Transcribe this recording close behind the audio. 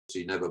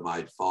he never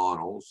made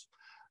finals.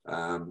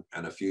 And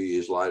a few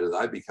years later,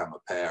 they become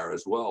a power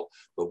as well.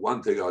 But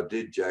one thing I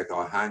did, Jack,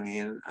 I hung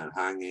in and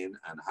hung in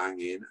and hung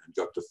in and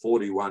got to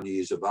 41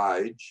 years of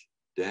age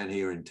down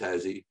here in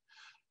Tassie.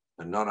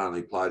 And not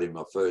only played in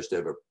my first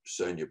ever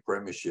senior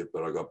premiership,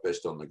 but I got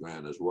best on the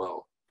ground as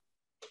well.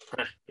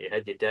 You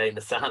had your day in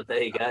the sun.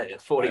 There you go.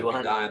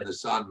 41. Day in the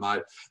sun,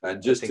 mate.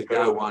 And just to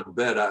go one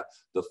better,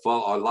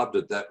 I loved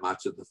it that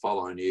much that the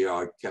following year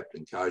I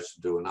captain coached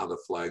to do another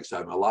flag.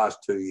 So my last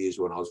 2 years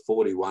when I was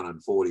 41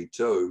 and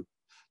 42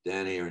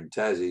 down here in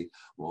Tassie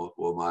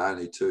were my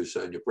only two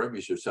senior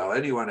premierships. So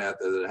anyone out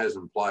there that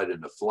hasn't played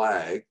in the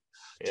flag,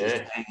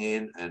 just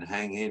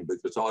hang in,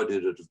 because I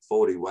did it at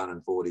 41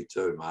 and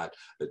 42, mate.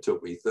 It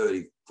took me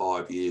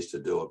 35 years to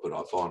do it, but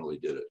I finally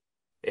did it.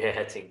 Yeah,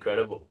 that's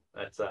incredible.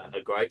 That's a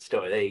great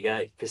story. There you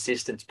go.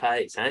 Persistence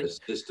pays, hey?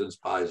 Persistence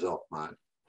pays off, mate.